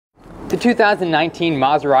The 2019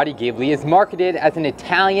 Maserati Ghibli is marketed as an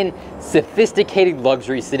Italian, sophisticated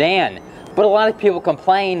luxury sedan, but a lot of people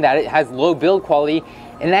complain that it has low build quality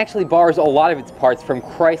and it actually borrows a lot of its parts from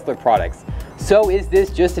Chrysler products. So is this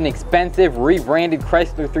just an expensive, rebranded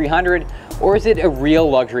Chrysler 300, or is it a real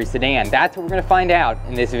luxury sedan? That's what we're going to find out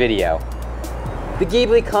in this video. The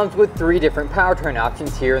Ghibli comes with 3 different powertrain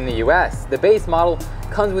options here in the US. The base model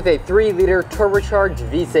comes with a 3-liter turbocharged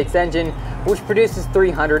V6 engine, which produces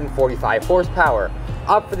 345 horsepower.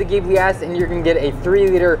 Up for the Ghibli S, and you're going to get a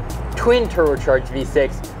 3-liter twin turbocharged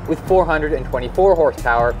V6 with 424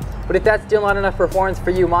 horsepower. But if that's still not enough performance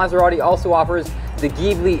for you, Maserati also offers the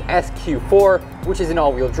Ghibli SQ4, which is an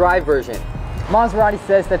all-wheel drive version. Maserati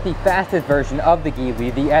says that the fastest version of the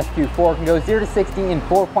Ghibli, the SQ4, can go 0 to 60 in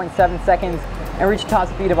 4.7 seconds and reach a top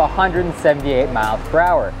speed of 178 miles per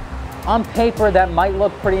hour. On paper, that might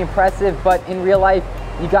look pretty impressive, but in real life,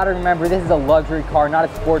 you gotta remember this is a luxury car, not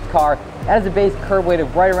a sports car. It has a base curb weight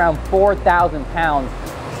of right around 4,000 pounds.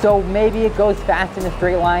 So maybe it goes fast in a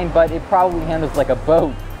straight line, but it probably handles like a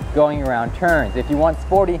boat going around turns. If you want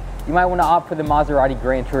sporty, you might want to opt for the Maserati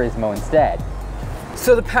Gran Turismo instead.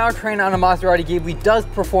 So the powertrain on a Maserati Ghibli does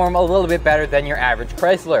perform a little bit better than your average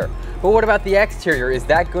Chrysler. But what about the exterior? Is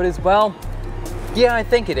that good as well? Yeah, I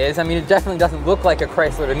think it is. I mean, it definitely doesn't look like a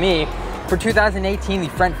Chrysler to me. For 2018, the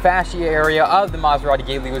front fascia area of the Maserati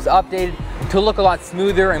Ghibli was updated to look a lot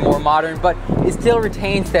smoother and more modern, but it still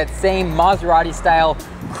retains that same Maserati style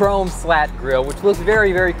chrome slat grille, which looks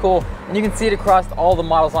very, very cool. And you can see it across all the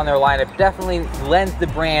models on their lineup. Definitely lends the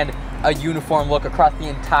brand a uniform look across the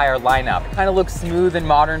entire lineup. Kind of looks smooth and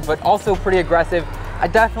modern, but also pretty aggressive. I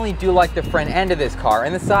definitely do like the front end of this car,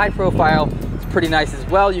 and the side profile is pretty nice as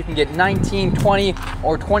well. You can get 19, 20,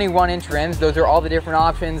 or 21-inch rims. Those are all the different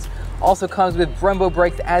options. Also comes with Brembo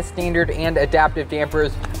brakes as standard and adaptive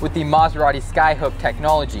dampers with the Maserati Skyhook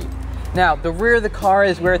technology. Now, the rear of the car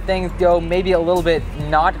is where things go maybe a little bit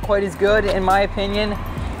not quite as good in my opinion.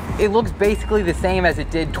 It looks basically the same as it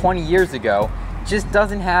did 20 years ago. Just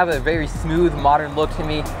doesn't have a very smooth modern look to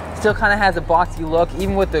me. Still kind of has a boxy look,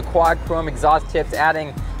 even with the quad chrome exhaust tips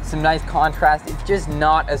adding some nice contrast. It's just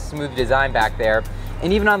not a smooth design back there.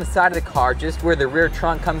 And even on the side of the car, just where the rear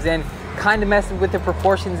trunk comes in, kind of messes with the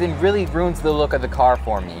proportions and really ruins the look of the car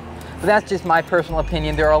for me. But that's just my personal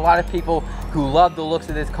opinion. There are a lot of people who love the looks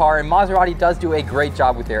of this car, and Maserati does do a great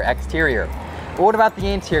job with their exterior. But what about the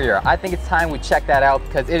interior? I think it's time we check that out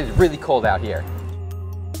because it is really cold out here.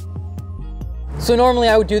 So normally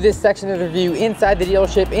I would do this section of the review inside the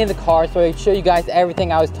dealership in the car, so I'd show you guys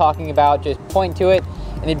everything I was talking about, just point to it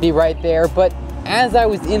and it'd be right there. But as I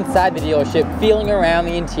was inside the dealership, feeling around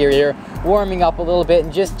the interior, warming up a little bit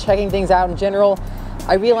and just checking things out in general,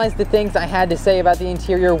 I realized the things I had to say about the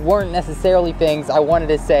interior weren't necessarily things I wanted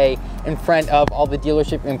to say in front of all the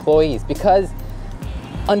dealership employees, because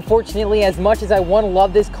unfortunately, as much as I want to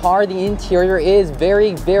love this car, the interior is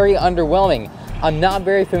very, very underwhelming. I'm not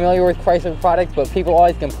very familiar with Chrysler products, but people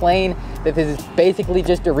always complain that this is basically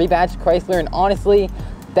just a rebadged Chrysler, and honestly,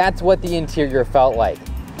 that's what the interior felt like.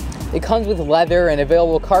 It comes with leather and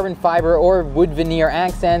available carbon fiber or wood veneer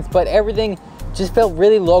accents, but everything just felt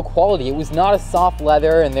really low quality. It was not a soft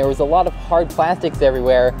leather, and there was a lot of hard plastics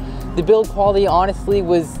everywhere. The build quality honestly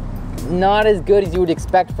was not as good as you would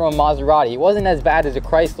expect from a Maserati. It wasn't as bad as a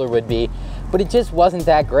Chrysler would be, but it just wasn't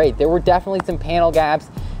that great. There were definitely some panel gaps,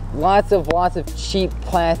 lots of cheap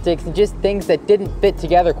plastics, and just things that didn't fit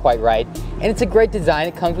together quite right. And it's a great design.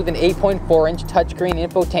 It comes with an 8.4-inch touchscreen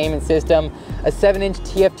infotainment system, a 7-inch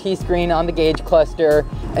TFT screen on the gauge cluster,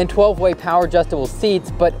 and 12-way power adjustable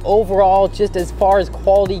seats. But overall, just as far as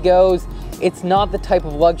quality goes, it's not the type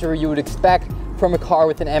of luxury you would expect from a car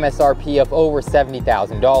with an MSRP of over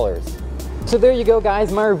 $70,000. So there you go,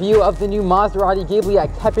 guys, my review of the new Maserati Ghibli. I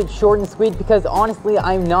kept it short and sweet because honestly,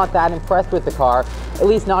 I'm not that impressed with the car, at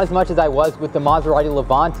least not as much as I was with the Maserati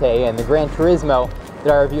Levante and the Gran Turismo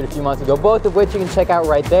that I reviewed a few months ago, both of which you can check out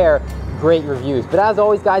right there. Great reviews. But as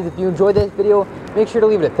always, guys, if you enjoyed this video, make sure to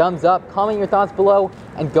leave it a thumbs up, comment your thoughts below,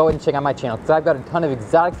 and go ahead and check out my channel because I've got a ton of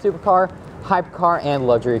exotic supercar, hypercar, and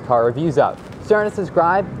luxury car reviews up. So remember to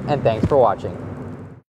subscribe, and thanks for watching.